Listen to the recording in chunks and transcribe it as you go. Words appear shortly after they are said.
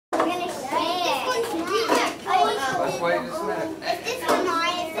Just wait just a minute. Is this one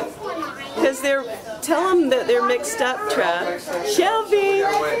mine? Is this one mine? Because tell them that they're mixed up, Trev. Shelby!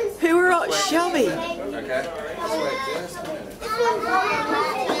 Who are all, Shelby? Okay. Just wait just a minute. This one's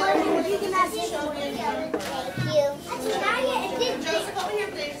mine. You can have this one. Thank you.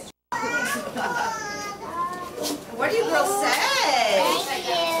 What do you girls say? Thank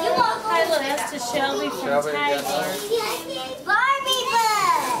you. You're welcome. Hi, look, that's to Shelby from Tiger. Barbie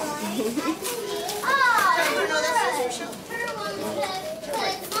bus. Oh,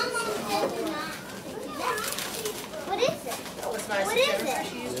 what is it? That was nice. What is it?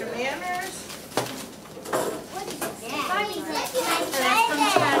 She used her manners. What is it? Barbie bus. That's from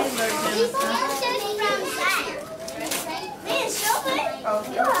Tiger. Man, Shelby. Oh,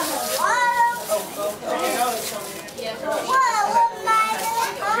 You have a lot of. Whoa, my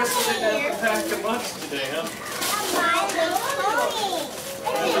little pony. Pack a lunch today, huh? My little pony.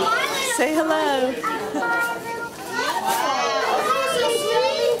 Say hello.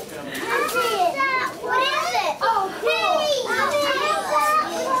 What is it? Oh, cool.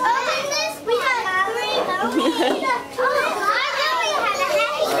 Open this. We have three ponies. Oh, I know we have a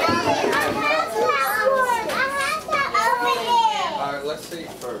happy open it. All right, let's see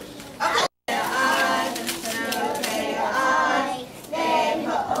first.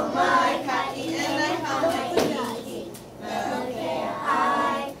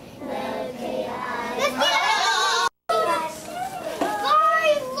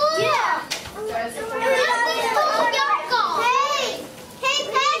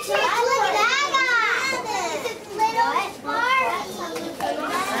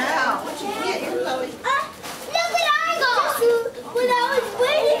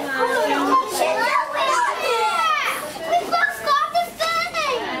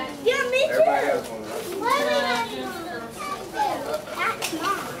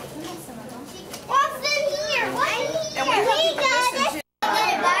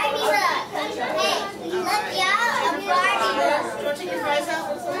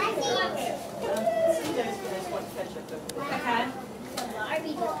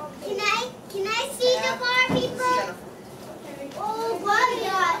 Can I see the Barbie book? Oh, what?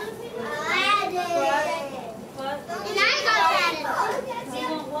 I had it. And I got that. You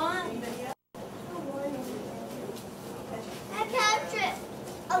want one? I captured it.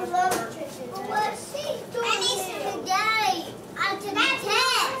 I love trips. What's she doing? I need some today. I'm to the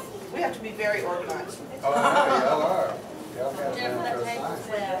test. We have to be very organized. Oh, I know, y'all are. Y'all got Jennifer, one that for a table sign.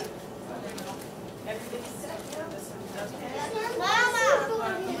 set. Everything's set. Mama.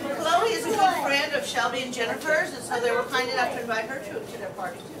 Chloe is a good friend of Shelby and Jennifer's, and so they were kind enough to invite her to their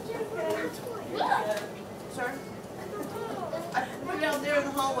party too. Sir? We're down there in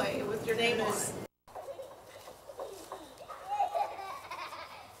the hallway with your name is.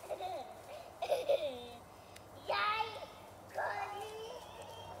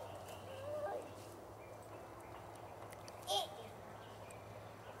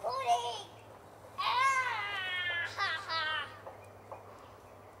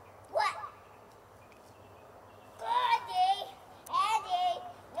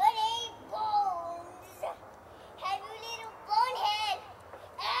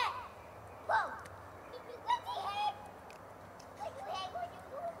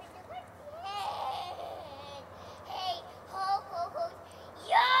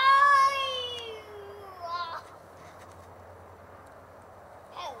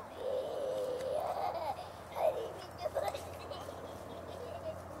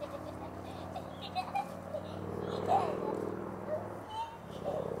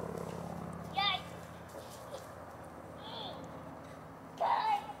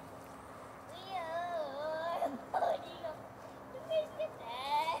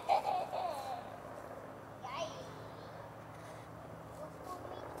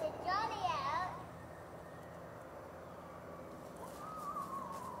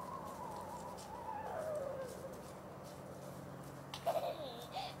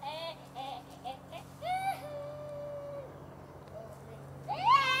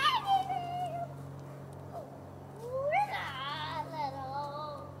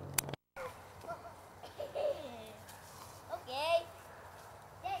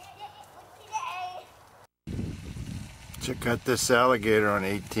 Check out this alligator on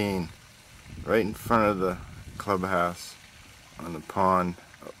 18, right in front of the clubhouse, on the pond,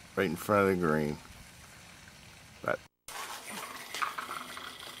 right in front of the green. But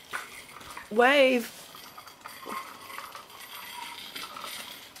Wave.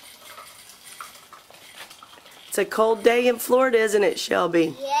 It's a cold day in Florida, isn't it,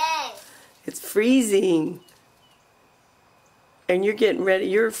 Shelby? Yes. It's freezing. And you're getting ready.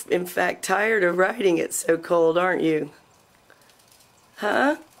 You're, in fact, tired of riding it so cold, aren't you?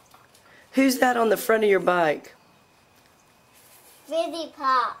 Huh? Who's that on the front of your bike? Fizzy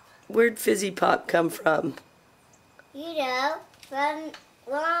Pop. Where'd Fizzy Pop come from? You know, from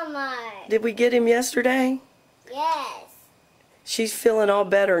Walmart. Did we get him yesterday? Yes. She's feeling all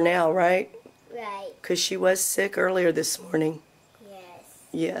better now, right? Right. Because she was sick earlier this morning. Yes.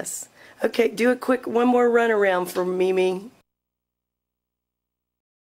 Yes. Okay, do a quick one more run around for Mimi.